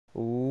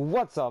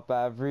What's up,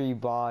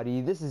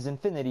 everybody? This is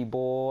Infinity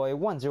Boy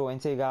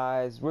 108,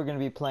 guys. We're gonna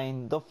be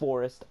playing The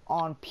Forest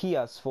on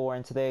PS4,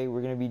 and today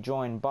we're gonna be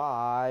joined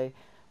by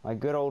my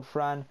good old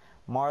friend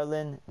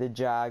Marlon the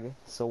Jag.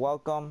 So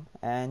welcome,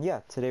 and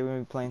yeah, today we're gonna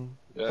be playing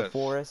The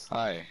Forest.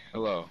 Hi,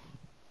 hello.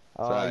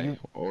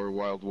 Or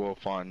Wild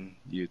Wolf on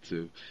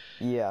YouTube.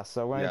 Yeah,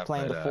 so we're gonna be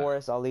playing The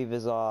Forest. I'll leave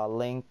his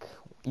link,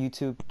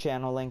 YouTube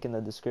channel link in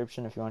the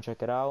description if you want to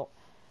check it out.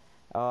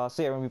 So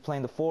yeah, we're gonna be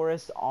playing The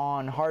Forest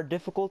on hard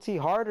difficulty.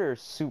 Hard or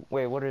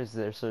wait, what is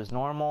there? So there's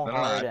normal,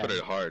 hard, I put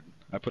it hard.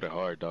 I put it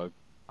hard, dog.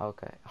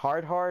 Okay.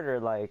 Hard or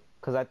like,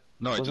 cause I...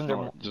 No,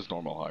 just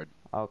normal hard.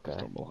 Okay.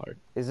 Just normal hard.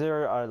 Is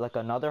there like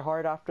another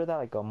hard after that?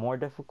 Like a more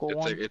difficult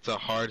one? It's a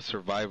hard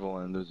survival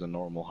and there's a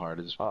normal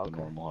hard. It's the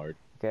normal hard.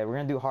 Okay, we're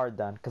gonna do hard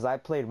then. Cause I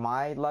played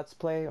my Let's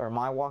Play, or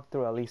my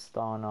walkthrough at least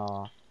on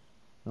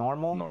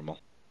normal. Normal.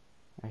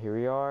 And here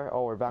we are.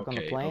 Oh, we're back on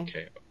the plane?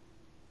 Okay.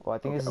 Well, I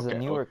think this is a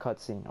newer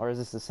cutscene, or is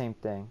this the same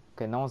thing?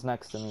 Okay, no one's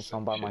next to me, so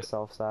I'm by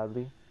myself,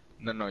 sadly.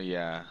 No,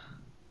 yeah.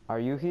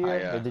 Are you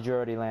here, or did you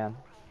already land?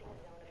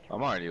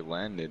 I'm already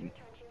landed.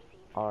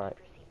 Alright.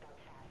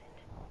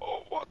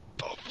 Oh, what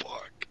the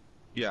fuck?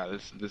 Yeah,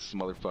 this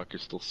motherfucker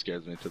still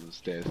scares me to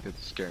this day. It's a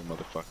scary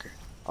motherfucker.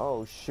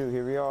 Oh, shoot,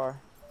 here we are.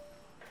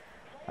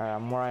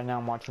 Alright, right now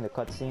I'm watching the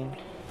cutscene.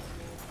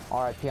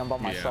 RIP, I'm by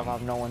myself, I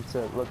have no one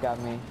to look at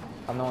me.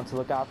 I have no one to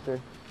look after.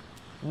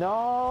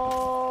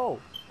 No!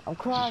 I'm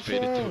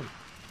crashing!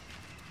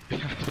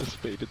 Just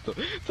faded though.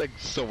 It's like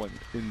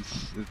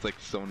it's like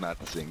so not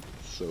synced.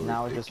 So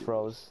now it just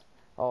froze.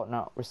 Oh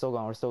no, we're still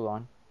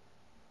going.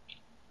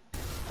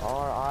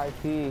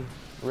 R.I.P.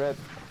 RIP.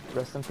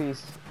 Rest in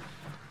peace.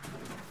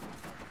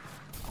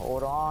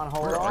 Hold on.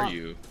 Where are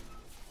you?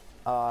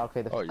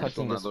 Okay, the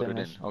cutscene just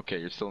finished. Okay,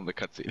 you're still in the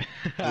cutscene.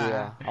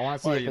 Yeah, I want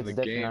to see if it's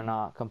different or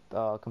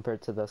not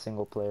compared to the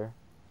single player.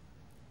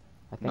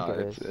 I think it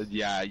is.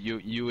 Yeah,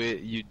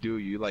 you do.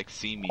 You like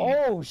see me.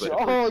 Oh,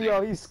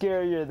 yo, he's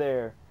scarier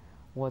there.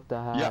 What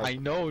the heck? Yeah, I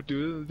know,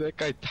 dude. That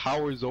guy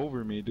towers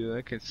over me, dude.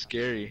 That guy's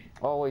scary.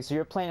 Oh wait, so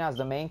you're playing as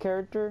the main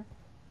character?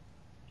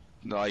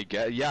 No, I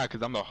get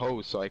because I'm the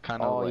host, so I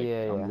kind of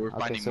we're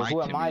finding so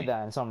who am I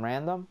then? Some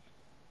random?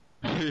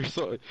 You're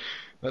so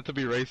not to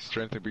be racist or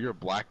anything, but you're a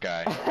black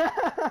guy.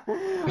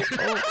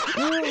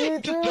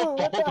 You too.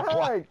 What the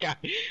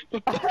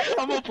heck?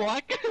 I'm a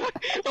black guy.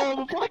 I'm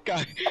a black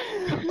guy.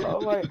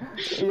 Oh my,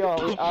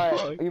 yo,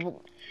 alright.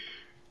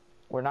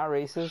 We're not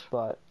racist,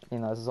 but you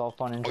know this is all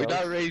fun and jokes. We're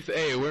not racist.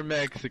 Hey, we're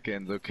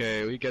Mexicans,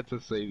 okay? We get to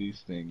say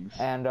these things.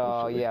 And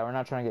yeah, we're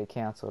not trying to get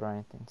canceled or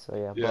anything. So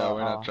yeah. Yeah,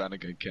 we're not trying to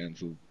get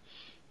canceled.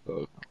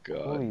 Oh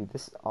god. Holy,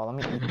 let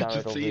me eat that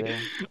right over there.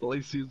 All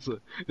I see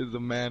is a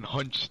man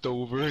hunched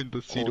over in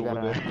the seat over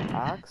there.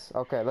 Axe?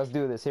 Okay, let's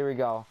do this. Here we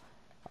go.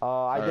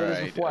 I did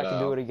this before. I can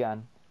do it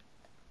again.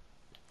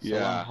 So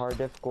yeah. Hard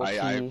difficulty.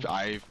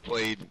 I've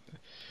played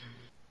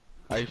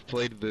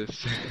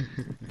this.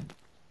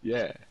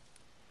 Yeah.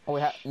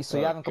 Oh, so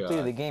you haven't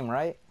completed the game,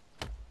 right?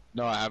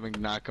 No, I haven't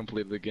not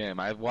completed the game.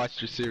 I've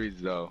watched your series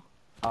though.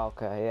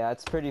 Okay, yeah,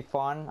 it's pretty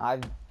fun.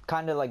 I've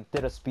kind of like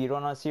did a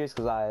speedrun on a series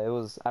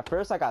because at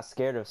first I got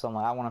scared of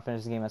something. I want to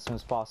finish the game as soon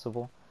as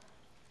possible.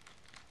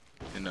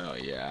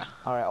 Yeah.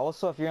 Alright,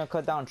 also if you're gonna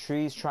cut down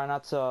trees, try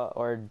not to,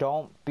 or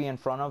don't be in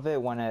front of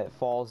it when it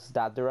falls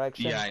that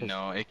direction. Yeah, I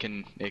know. It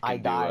can do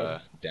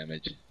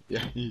damage.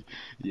 Yeah.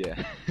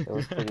 Yeah. It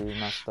was pretty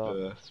messed up.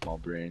 Small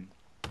brain.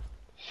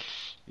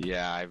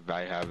 Yeah,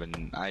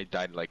 I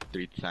died like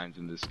 3 times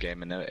in this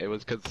game, and it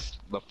was because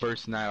the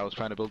first night I was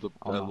trying to build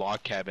a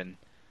log cabin.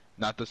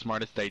 Not the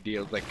smartest idea.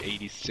 It was like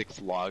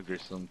 86 logs or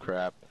some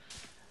crap.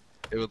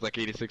 It was like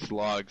 86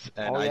 logs,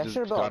 and I just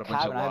got a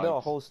bunch of logs. I built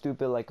a whole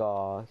stupid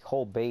a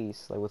whole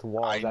base like with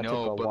walls. I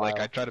know, but like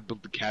I tried to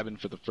build the cabin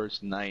for the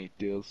first night.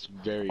 Dude, it was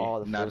very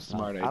not a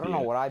smart idea. I don't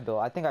know what I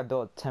built. I think I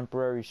built a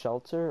temporary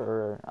shelter,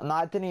 or no,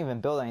 I didn't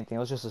even build anything. It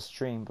was just a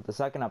stream. But the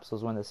second episode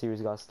was when the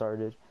series got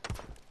started.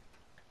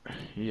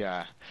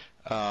 Yeah.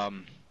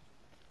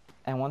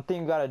 And one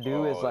thing you gotta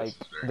do is like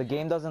the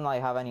game doesn't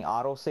like have any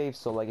auto saves,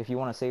 so like if you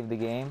want to save the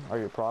game or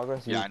your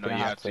progress, I know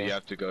you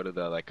have to go to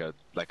the like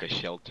a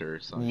shelter or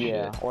something.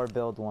 Yeah, or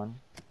build one.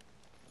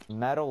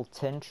 Metal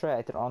tin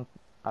tray.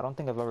 I don't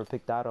think I've ever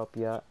picked that up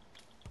yet.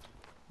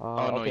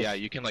 No, yeah,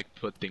 you can like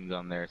put things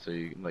on there, so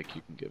you can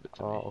give it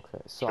to me. Oh,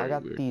 okay. So I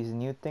got these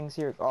new things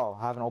here. Oh,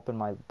 I haven't opened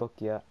my book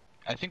yet.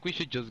 I think we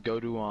should just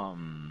go to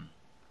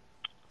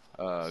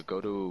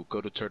go to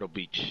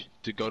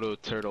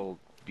Turtle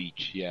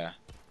Beach. Yeah.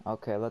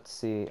 Okay, let's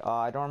see.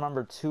 I don't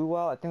remember too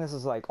well. I think this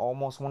is like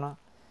almost one.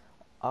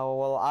 Oh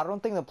well, I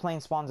don't think the plane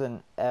spawns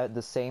in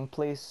the same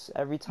place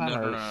every time.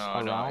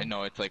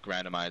 No, it's like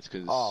randomized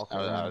because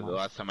the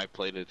last time I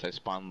played it, I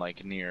spawned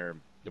like near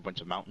a bunch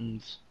of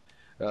mountains.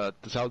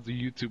 How's the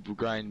YouTube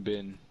grind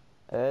been?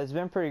 It's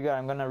been pretty good.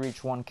 I'm gonna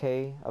reach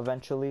 1K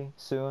eventually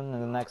soon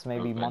in the next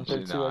maybe month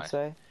or two, I'd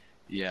say.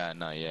 Yeah,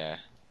 yeah.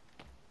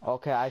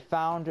 Okay, I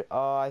found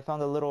a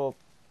little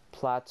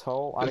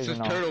plateau. This is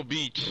Turtle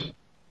Beach.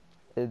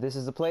 This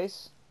is the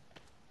place?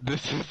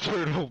 This is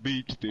Turtle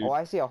Beach, dude. Oh,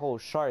 I see a whole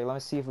shark. Let me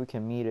see if we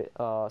can meet it,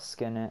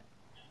 skin it.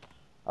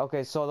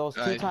 Okay, so those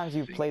two I times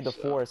you think played the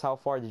so. forest, how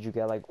far did you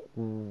get? Like,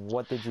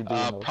 what did you do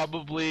in those?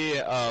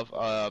 Probably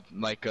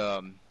like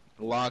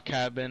log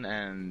cabin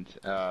and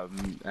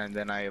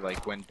then I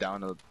like went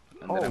down a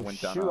and then I Oh went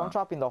down shoot, I'm a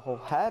chopping the whole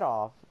head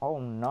off. Oh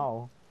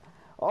no.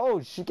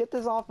 Oh shit, get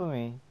this off of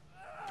me.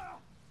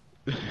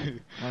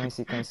 Let me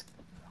see, can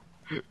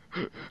we...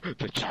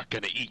 The shark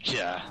gonna eat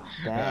ya.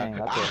 Dang,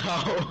 that's a...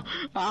 Ow!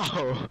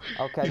 Ow!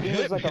 Okay, I You think there's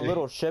hit like a me.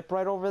 little ship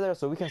right over there,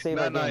 so we can save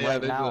No, our no, game yeah,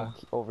 right there's now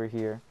over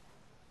here.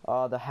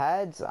 The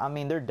heads, I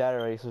mean, they're dead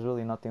already, so there's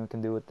really nothing we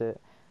can do with it.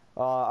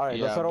 Alright,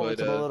 let's yeah, head over but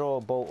to the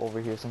little boat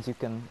over here, since you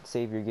can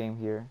save your game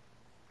here.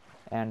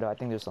 And I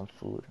think there's some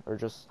food, or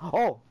just...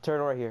 Oh!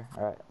 Turtle right here.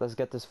 Alright, let's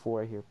get this fool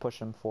right here. Push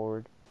him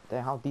forward.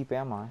 Damn, how deep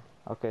am I?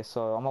 Okay,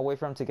 so I'm gonna wait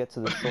for him to get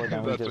to the shore,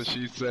 then we that's just... what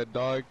she said,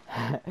 dog.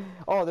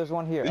 Oh, there's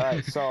one here.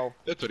 Alright, so...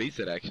 That's what he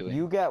said, actually.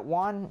 You get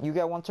one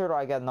turtle,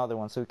 I get another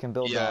one, so we can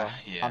build Yeah,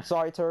 a... yeah. I'm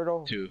sorry,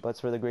 turtle, Two. but it's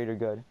for the greater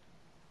good.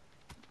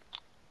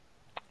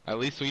 At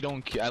least we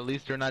don't. At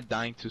least they're not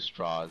dying to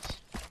straws.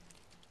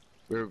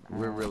 We're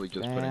really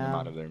just putting them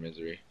out of their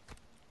misery.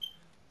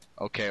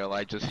 Okay, well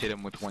I just hit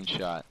him with one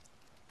shot.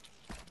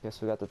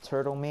 Guess we got the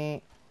turtle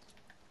meat.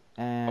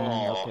 And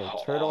okay,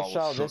 turtle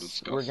shell. So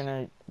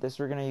This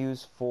we're gonna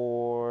use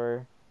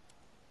for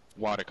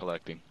water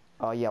collecting.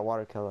 oh yeah,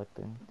 water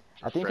collecting.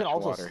 I think you can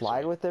also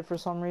slide with it for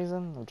some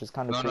reason, which is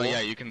kind of cool. No,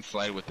 yeah, you can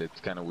slide with it.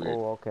 It's kind of weird.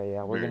 Oh, okay,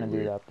 yeah, we're gonna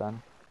do that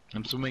then.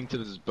 I'm swimming to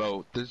this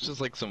boat. There's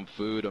just like some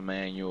food, a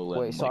manual.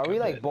 Wait, and, so like, are we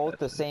like both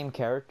the same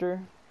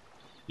character?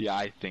 Yeah,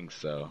 I think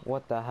so.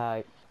 What the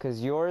heck? Cause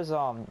yours,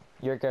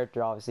 your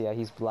character obviously, yeah,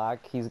 he's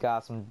black. He's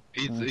got some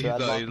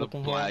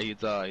dreadlock-looking hair.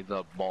 He's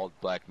a bald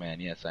black man.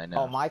 Yes, I know.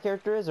 Oh, my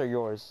character is or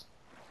yours?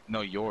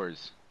 No,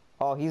 yours.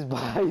 Oh, he's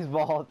he's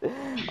bald.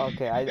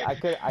 Okay, I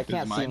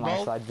can't see mine,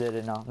 bald? so I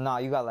didn't know. No,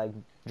 you got like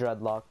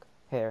dreadlock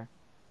hair.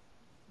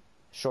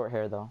 Short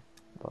hair though.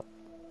 But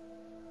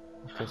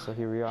okay, so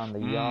here we are on the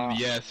yacht.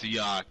 Yes,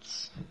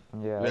 yachts.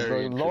 Yeah,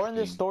 the lore in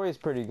this story is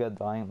pretty good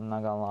though. I'm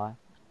not gonna lie.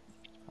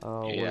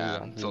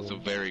 Yeah, it's also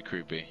very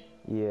creepy.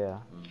 Yeah.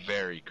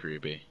 Very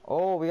creepy.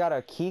 Oh, we got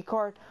a key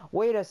card.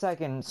 Wait a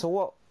second. So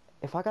what?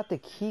 If I got the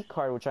key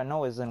card, which I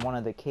know is in one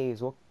of the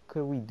caves, what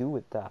could we do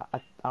with that?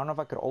 I don't know if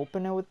I could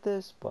open it with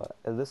this, but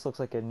this looks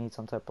like it needs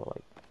some type of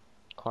like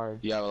card.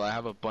 Yeah, well I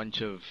have a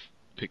bunch of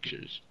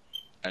pictures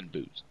and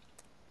booze.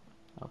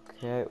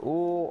 Okay.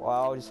 Ooh,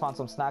 I just found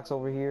some snacks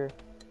over here.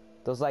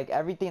 Does like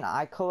everything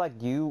I collect,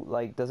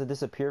 does it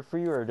disappear for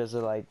you or does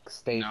it like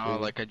stay? No,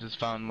 like I just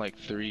found like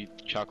 3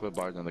 chocolate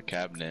bars in the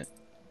cabinet.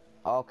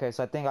 Okay,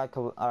 so I think I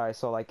could. All right,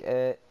 so like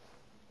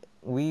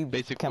we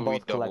basically can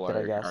both collect it,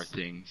 I guess. Our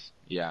things.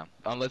 Yeah,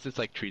 unless it's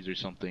like trees or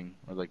something,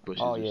 or like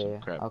bushes or some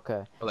crap.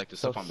 Okay. Or like the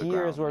so stuff on the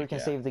ground. Here's where we can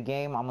save the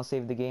game. I'm gonna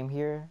save the game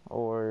here,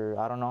 or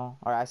I don't know.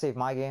 All right, I saved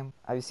my game.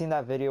 Have you seen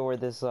that video where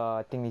this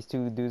I think these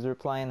 2 dudes were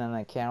playing and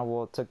the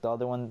cannibal took the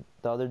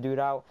other dude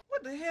out?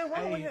 What the hell?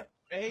 Why would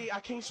Hey, I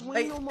can't swim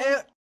Hey, no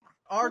more.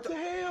 What the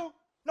hell?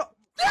 No,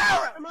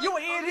 Darren! You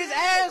in his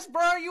ass,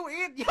 bro. You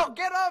in? Yo,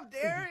 get up,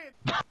 Darren.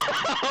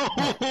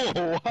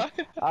 What?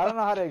 I don't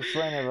know how to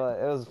explain it, but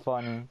it was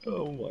funny.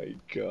 Oh my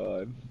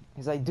god.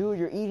 He's like, dude,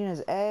 you're eating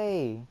his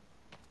A.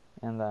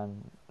 And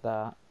then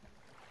that.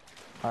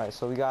 Alright,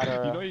 so we got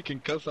our... You know you can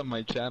cuss on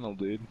my channel,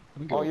 dude.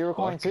 Oh, you're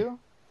recording too?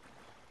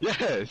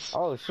 Yes!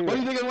 Oh, shoot. Why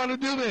do you think I want to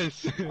do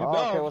this? Oh,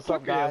 No, okay, what's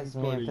up, guys?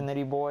 I'm Me,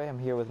 Infinity Boy. I'm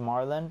here with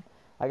Marlon.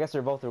 I guess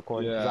they're both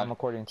recording, because I'm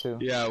recording too.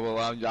 Yeah, well,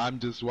 I'm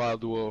just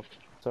Wild Wolf.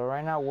 So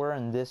right now we're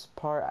in this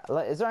part.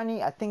 Is there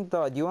any... I think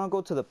do you want to go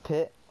to the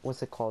pit?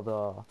 What's it called?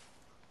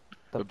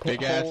 The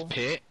big-ass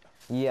pit?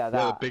 Yeah, that.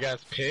 Yeah, the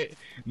big-ass pit?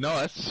 No,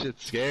 that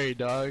shit's scary,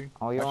 dog.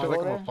 Oh, you I want feel to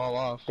like go I'm gonna fall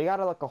off. They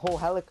got like a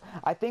whole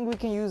I think we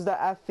can use the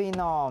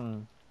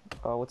effing,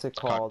 what's it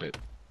called? Cockpit.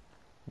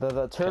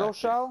 The turtle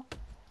shell?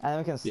 And then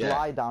we can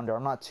slide down there.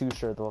 I'm not too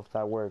sure though if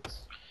that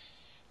works.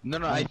 No,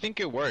 I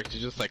think it works. It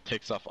just like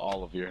takes off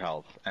all of your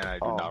health, and I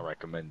do not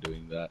recommend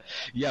doing that.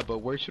 Yeah, but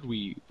where should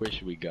we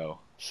go?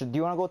 Do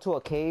you want to go to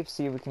a cave,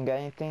 see if we can get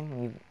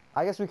anything?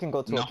 I guess we can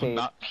go to a cave.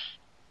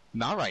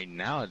 Not right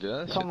now,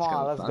 dude. Come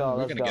on, let's go.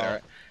 We're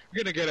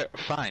gonna get it.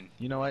 Fine.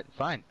 You know what?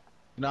 Fine.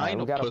 No, I ain't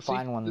no pussy.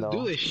 Find one, though.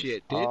 Do this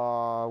shit, dude.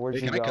 Where'd you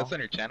go? Can I cuss on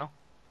your channel?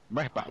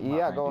 Right by.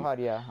 Yeah, go ahead.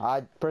 Yeah,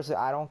 I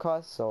don't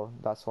cuss, so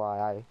that's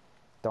why I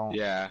don't.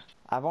 Yeah.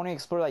 I've only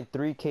explored like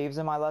 3 caves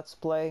in my Let's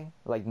Play,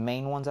 like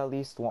main ones at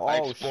least. I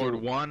explored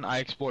one,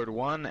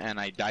 and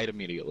I died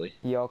immediately.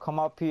 Yo, come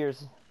up here,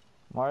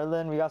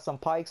 Marlon. We got some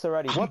pikes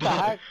already. What the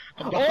heck?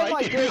 Oh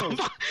my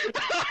goodness!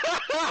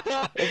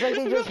 It's like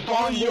they just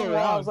spawned in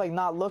while I was like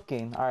not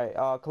looking. All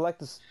right, collect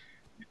this.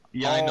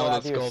 Yeah, I know.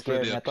 Let's go for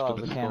the. I thought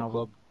it was a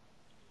cannibal.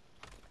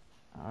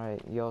 All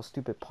right, yo,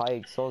 stupid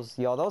pikes. Those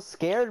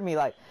scared me.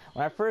 Like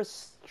when I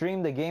first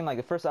streamed the game, like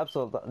the first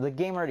episode, the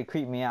game already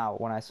creeped me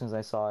out as soon as I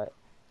saw it.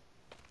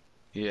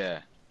 Yeah,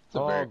 it's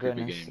a very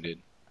creepy game,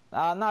 dude.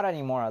 Not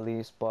anymore at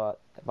least,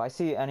 but if I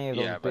see any of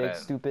those big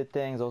stupid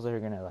things, those are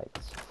gonna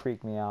like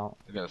freak me out.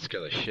 They're gonna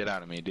scare the shit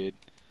out of me, dude.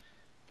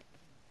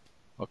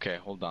 Okay,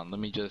 hold on. Let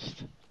me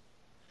just.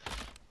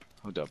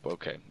 Hold up.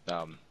 Okay.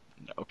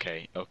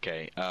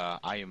 Okay.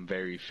 I am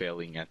very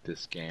failing at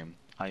this game.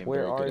 I am Where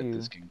very are good at you?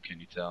 this game. Can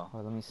you tell? Oh,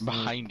 let me see.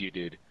 Behind you,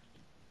 dude.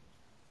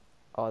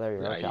 Oh, there you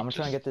are. Yeah, Okay, you I'm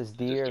trying to get this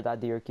deer. keep-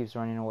 That deer keeps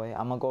running away.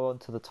 I'm gonna go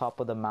to the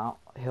top of the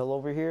hill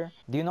over here.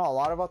 Do you know a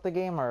lot about the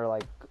game, or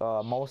like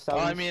most at Oh,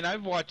 I least? mean,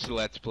 I've watched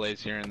Let's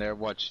Plays here and there. I've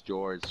watched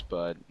yours,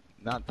 but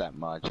not that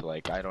much.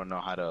 Like, I don't know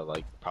how to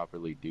like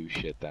properly do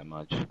shit that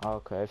much.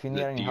 Okay, if you need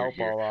The any deer help,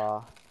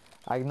 here.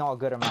 I know a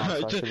good amount,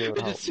 so I should be able I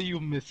to help. just see you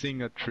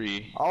missing a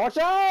tree. Oh, watch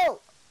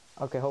out!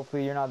 Okay,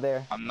 hopefully you're not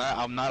there. I'm not.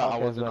 Okay, I wasn't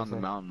I was on the about to say.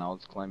 mountain. I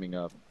was climbing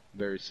up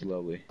very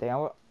slowly.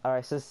 Dang,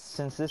 alright,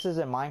 since this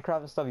isn't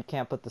Minecraft and stuff, you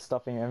can't put the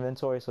stuff in your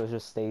inventory, so it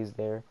just stays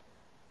there.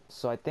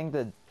 So I think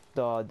the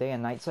day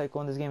and night cycle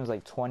in this game is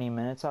like 20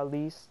 minutes at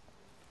least.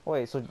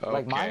 Wait, so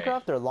like Okay.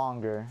 Minecraft or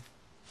longer?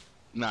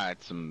 Nah,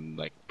 it's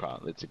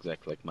it's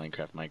exactly like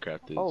Minecraft.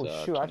 Minecraft is Oh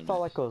shoot, I 20 felt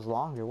like minutes. it was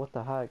longer. What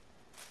the heck?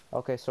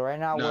 Okay, so right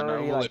now we're No,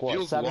 already well, like it what,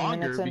 feels 7 longer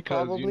minutes in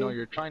because probably? you know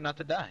you're trying not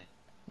to die.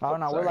 Oh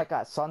no, we're Sorry. like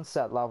at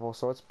sunset level,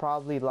 so it's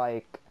probably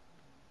like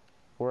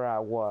we're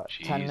at what,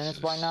 10 minutes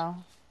by Jesus.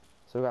 now?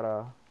 So we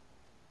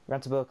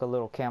have to build like a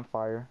little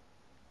campfire.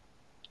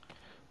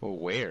 Well,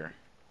 where?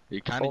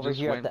 You kind of Over just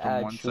here at went the from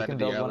one edge. We side can of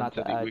the build one island at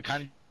to the the. We edge.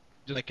 kind of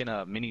just like in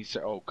a mini.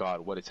 Oh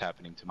God, what is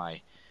happening to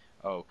my?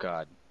 Oh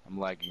God, I'm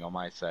lagging on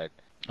my side.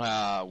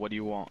 What do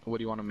you want? What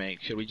do you want to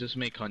make? Should we just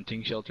make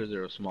hunting shelters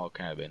or a small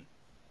cabin?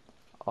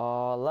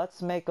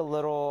 Let's make a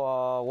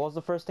little, what was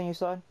the first thing you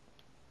said?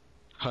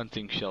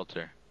 Hunting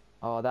shelter.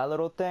 Oh, that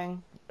little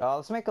thing?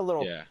 Let's make a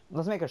little, Yeah.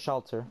 let's make a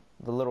shelter.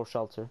 The little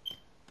shelter.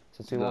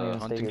 Since we won't The even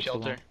stay hunting here too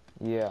long. shelter.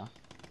 Yeah.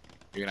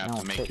 You're gonna have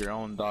No, to make take- your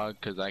own, dog,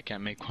 cause I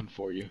can't make one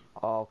for you.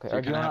 Oh, okay. So Or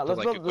you're do you gonna wanna, have to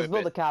like let's equip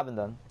build a it. cabin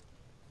then.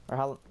 Or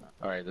how,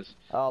 All right, let's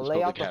lay build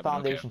a out the cabin.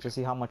 foundation Okay. to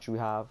see how much we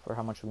have or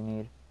how much we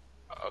need.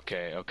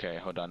 Okay,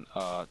 hold on.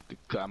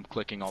 I'm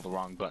clicking all the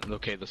wrong buttons.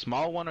 Okay, the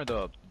small one or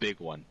the big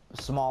one?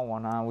 A small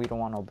one, we don't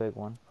want no big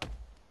one.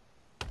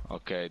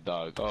 Okay,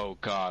 dog. Oh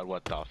God,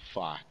 what the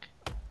fuck?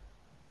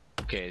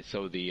 Okay,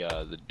 so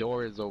the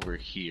door is over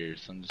here,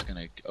 so I'm just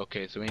gonna.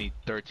 Okay, so we need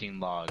 13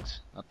 logs.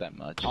 Not that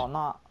much. Oh,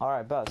 not,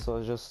 alright, bet. So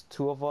it's just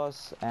 2 of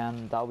us,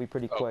 and that'll be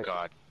pretty Oh quick.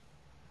 God.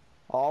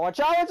 Oh, watch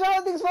out,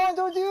 things falling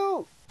towards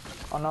you!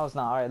 Oh no, it's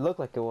not. Alright, it looked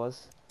like it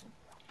was.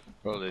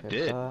 Well, it Okay,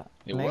 did.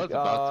 It was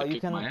about to you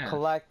kick can my ass.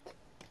 collect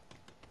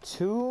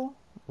 2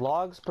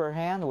 logs per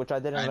hand, which I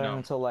didn't I learn know.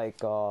 until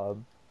like No,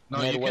 you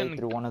midway can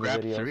through one of the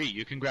grab videos. 3.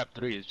 You can grab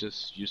 3. It's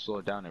just you slow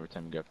it down every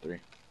time you grab 3.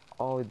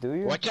 Oh, do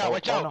you? Watch out!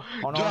 Watch out! No.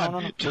 Oh no, John, no,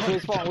 no, no. John, Which way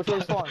is falling? Which way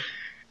is falling?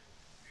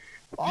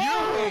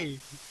 Oh!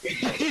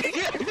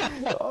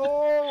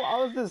 Oh,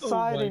 I was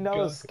deciding. That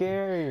was God.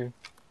 scary.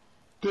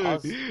 Dude, I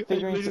was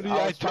figuring.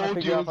 I was trying to told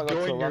figure you out it if I was go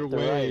to the going your left or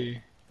right.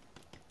 way.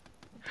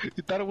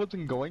 You thought it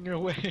wasn't going your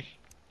way?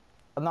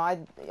 No,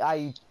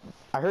 I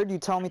heard you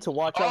tell me to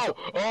watch out.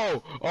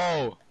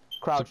 Oh!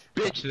 Crouch.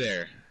 It's a bitch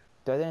there.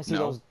 I didn't see No.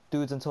 those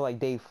dudes until like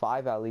day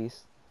 5 at least.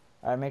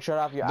 Alright, make sure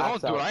to have your No,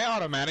 axe dude, out. I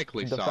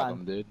automatically saw Defend.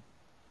 them, dude.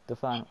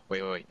 Defend.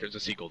 Wait. There's a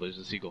seagull.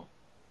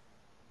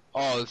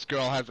 Oh, this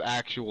girl has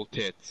actual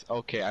tits.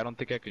 Okay, I don't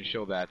think I can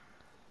show that.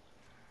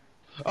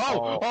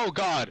 Oh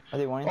God! Are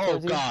they running Oh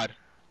towards you? God!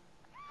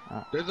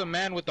 There's a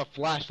man with a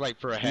flashlight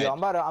for a head. Yeah, I'm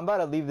about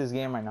to leave this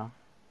game right now.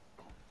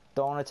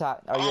 Don't attack.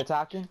 Are you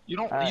attacking? You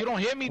don't Alright.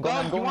 hit me, Go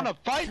dog. in, go You in. wanna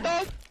fight,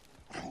 dog?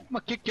 I'm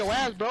gonna kick your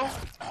ass, bro.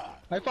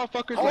 I fought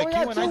fuckers Oh, like we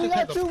you, got and two. I We just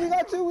had got the. two. We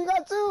got two. We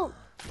got two.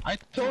 I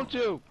told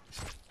you.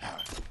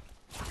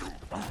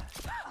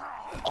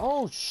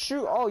 Oh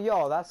shoot. Oh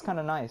yo, that's kind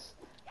of nice.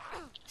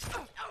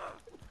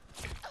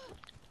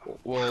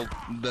 Well,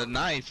 the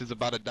nice is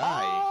about to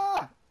die,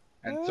 Ah!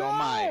 and so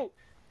am I. No!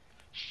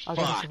 I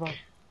gotta Fuck. survive.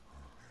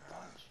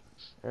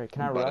 Alright,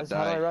 can I I'm about to res?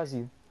 How do I die. res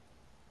you?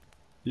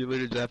 You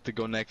literally just have to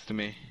go next to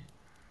me.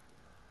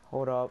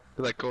 Hold up.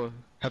 Like have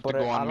But to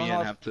go I on me don't know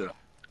and if- have to.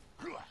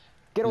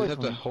 Get You away just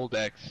from have me. to hold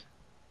X.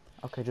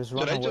 Okay, just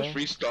run Did I away. just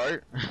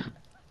restart?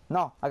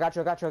 No, I got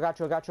you. Alright,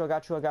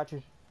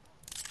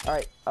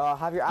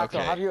 have your axe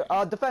out. Okay. Have your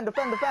defend.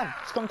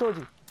 It's coming towards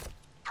you.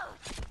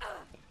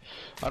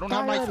 I don't Die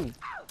have my. already.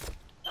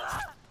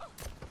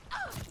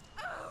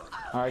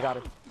 Alright, got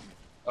it.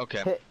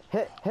 Okay.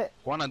 Hit.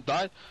 Wanna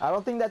die? I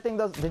don't think that thing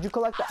does. Did you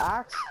collect the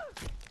axe?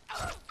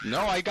 No,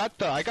 I got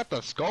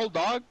the skull,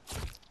 dog.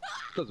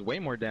 Does way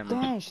more damage.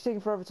 Dang, she's taking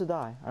forever to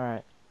die.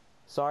 Alright.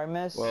 Sorry,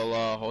 miss.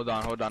 Well, hold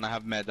on. I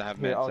have meds.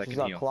 Here, oh, I she's can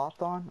got heal.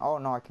 cloth on? Oh,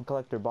 no, I can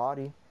collect her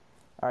body.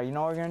 Alright, you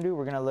know what we're gonna do?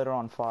 We're gonna lit her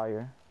on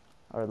fire.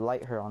 Or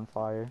light her on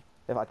fire.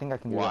 If I think I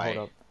can do Why? that,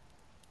 hold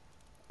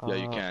up. Yeah,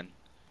 you can.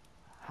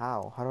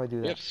 How? How do I do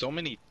You that? have so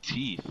many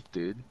teeth,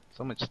 dude.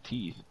 So much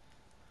teeth.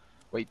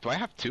 Wait, do I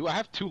have 2? I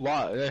have 2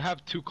 I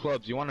have 2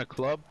 clubs. You want a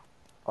club?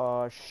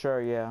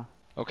 Sure, yeah.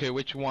 Okay,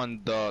 which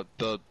one? The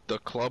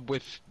club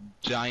with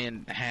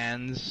giant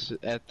hands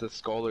at the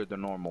skull, or the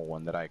normal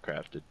one that I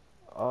crafted?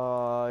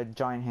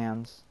 Giant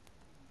hands.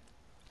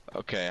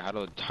 Okay, how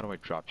do I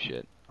drop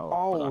shit? Hold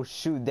Oh, on.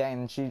 shoot,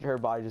 dang, her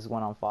body just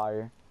went on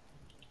fire.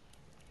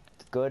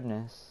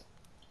 Goodness.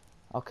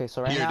 Okay,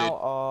 so right Here,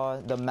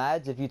 now, the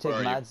meds, if you take Where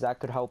are you? meds, that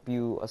could help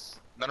you.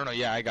 No,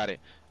 yeah, I got it.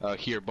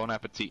 Here, bon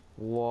appetit.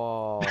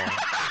 Whoa.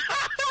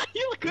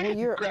 You look like Wait,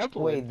 you're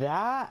grappling. wait,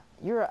 that?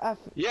 You're a F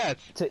Yes.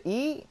 to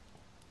eat?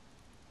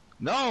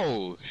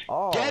 No.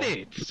 Oh. Get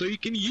it, so you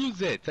can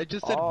use it. I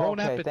just said Oh, bon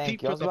okay, thank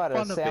appetit you. I for was the about to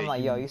fun of say, I'm it.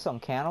 like, yo, you some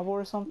cannibal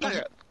or something?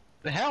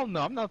 Hell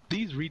no, I'm not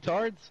these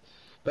retards.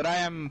 But I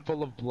am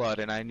full of blood,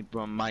 and I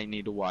might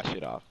need to wash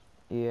it off.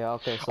 Yeah,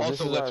 okay, so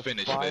this Also, is let's our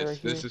finish fire this.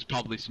 here. This is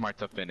probably smart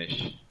to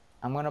finish.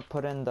 I'm gonna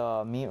put in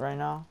the meat right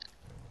now.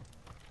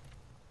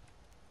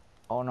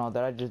 Oh no,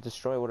 did I just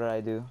destroy? What did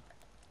I do?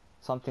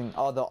 Something.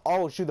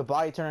 Oh shoot, the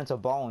body turned into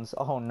bones.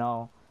 Oh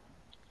no.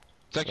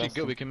 It's actually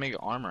good. We can make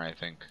armor, I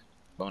think.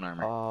 Bone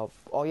armor.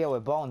 Oh yeah,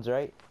 with bones,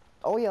 right?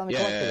 Oh yeah, let me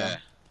collect them.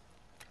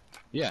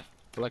 Yeah,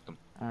 collect them.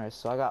 Alright,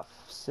 so I got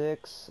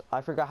 6.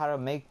 I forgot how to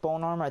make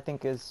bone armor. I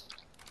think is.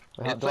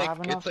 Wait, do I have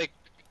enough?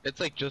 It's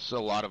like just a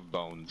lot of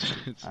bones.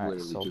 It's Alright,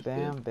 literally so just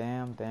bam, it.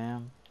 bam,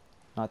 bam.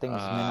 No, I think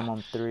it's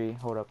minimum 3.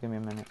 Hold up, give me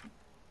a minute.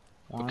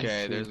 1,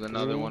 Okay, 2, there's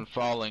another 3. one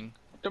falling.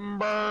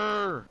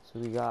 Timber. So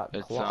we got.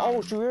 It's,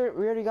 Oh, shoot,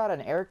 we already got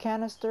an air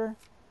canister.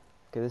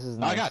 Okay, this is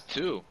nice. I got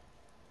 2.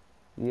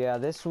 Yeah,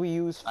 this we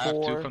use for. I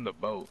have 2 from the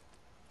boat.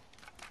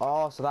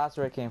 Oh, so that's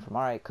where it came from.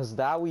 Alright, because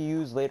that we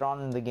use later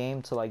on in the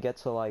game to like get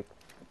to like.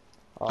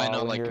 I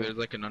know, like there's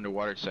like an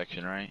underwater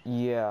section, right?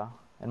 Yeah,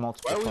 and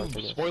multiple. Why are parts,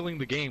 we spoiling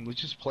the game? Let's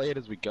just play it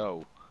as we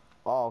go.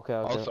 Oh, okay,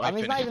 okay. Also, I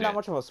mean, it's not even that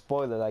much of a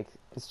spoiler. Like,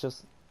 it's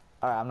just.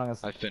 Alright, I'm not gonna.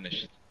 I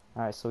finished.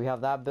 Alright, so we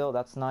have that built.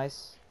 That's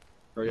nice.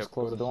 Just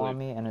close the door on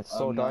me, and it's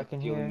so dark in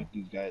here. With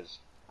these guys.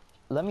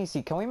 Let me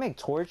see. Can we make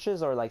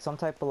torches or like some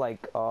type of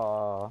like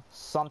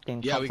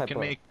something? Yeah, some we type can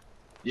of... make.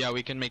 Yeah,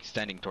 we can make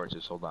standing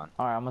torches. Hold on.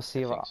 Alright, I'm gonna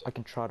see if I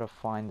can try to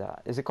find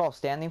that. Is it called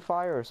standing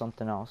fire or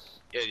something else?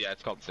 Yeah,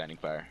 it's called standing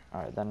fire.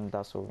 Alright, then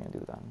that's what we're gonna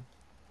do then.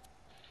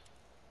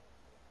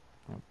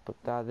 I'm gonna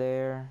put that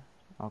there.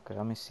 Okay,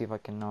 let me see if I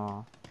can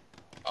I'll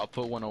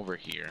put one over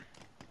here.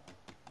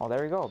 Oh,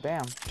 there we go.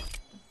 Bam.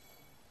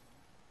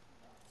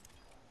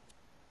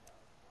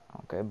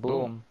 Okay,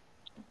 boom.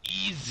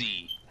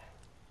 Easy.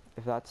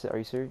 If that's it, are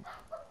you serious?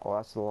 Oh,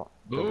 that's the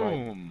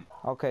Boom.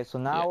 Right. Okay, so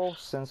now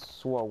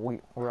since what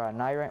we're at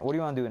night, right? What do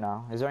you want to do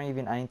now? Is there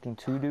even anything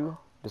to do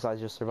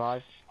besides just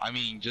survive? I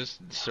mean,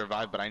 just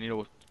survive, but I need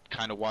to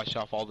kind of wash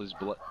off all this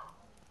blood.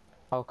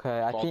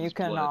 Okay, I think you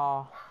can.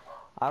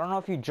 I don't know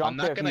if you jump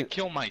there. I'm not gonna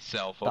kill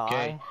myself,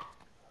 okay?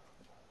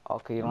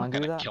 Okay, you don't want to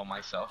do that? I'm not gonna kill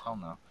myself. Hell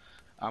no.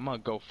 I'm gonna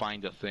go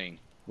find a thing.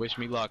 Wish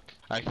me luck.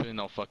 Actually,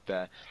 no, fuck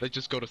that. Let's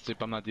just go to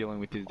sleep. I'm not dealing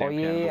with these damn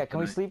cannibals yeah. Can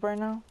tonight. we sleep right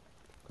now?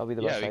 That'll be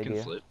the best idea. Yeah, we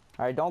can sleep.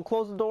 Alright, don't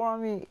close the door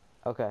on me.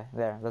 Okay,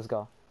 there. Let's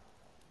go.